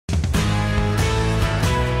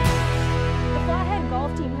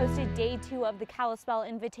day 2 of the Kalispell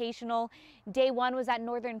Invitational. Day 1 was at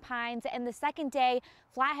Northern Pines, and the second day,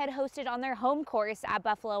 Flathead hosted on their home course at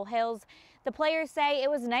Buffalo Hills. The players say it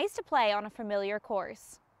was nice to play on a familiar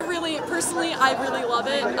course. Personally, I really love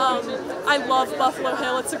it. I love Buffalo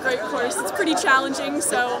Hill. It's a great course. It's pretty challenging,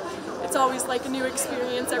 so it's always like a new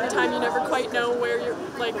experience every time. You never quite know where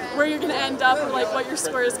you're going to end up or what your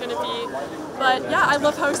score is going to be. But yeah, I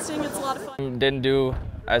love hosting. It's a lot of fun. Didn't do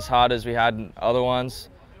as hot as we had in other ones,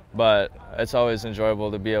 but it's always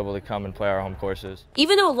enjoyable to be able to come and play our home courses.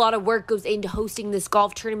 Even though a lot of work goes into hosting this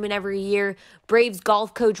golf tournament every year, Braves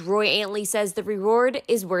golf coach Roy Antley says the reward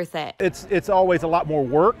is worth it. It's always a lot more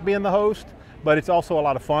work being the host, but it's also a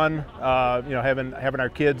lot of fun. Having our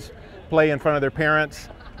kids play in front of their parents,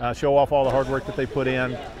 show off all the hard work that they put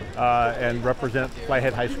in, and represent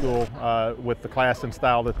Flathead High School with the class and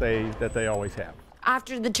style that they always have.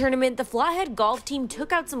 After the tournament, the Flathead golf team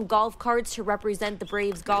took out some golf carts to represent the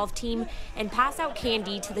Braves golf team and pass out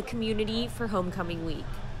candy to the community for homecoming week.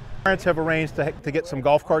 Parents have arranged to get some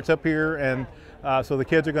golf carts up here, and so the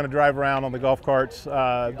kids are going to drive around on the golf carts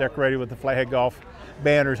decorated with the Flathead golf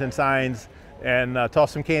banners and signs, and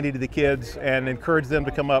toss some candy to the kids and encourage them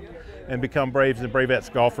to come up and become Braves and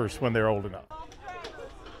Bravettes golfers when they're old enough.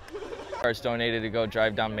 Carts donated to go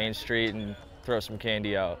drive down Main Street and throw some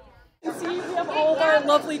candy out. See, we have all of our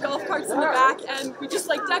lovely golf carts in the back, and we just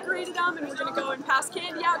decorated them, and we're going to go and pass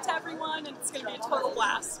candy out to everyone, and it's going to be a total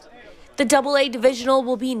blast. The AA Divisional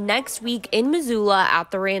will be next week in Missoula at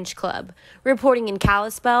the Ranch Club. Reporting in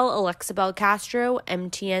Kalispell, Alexa Belcastro,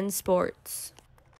 MTN Sports.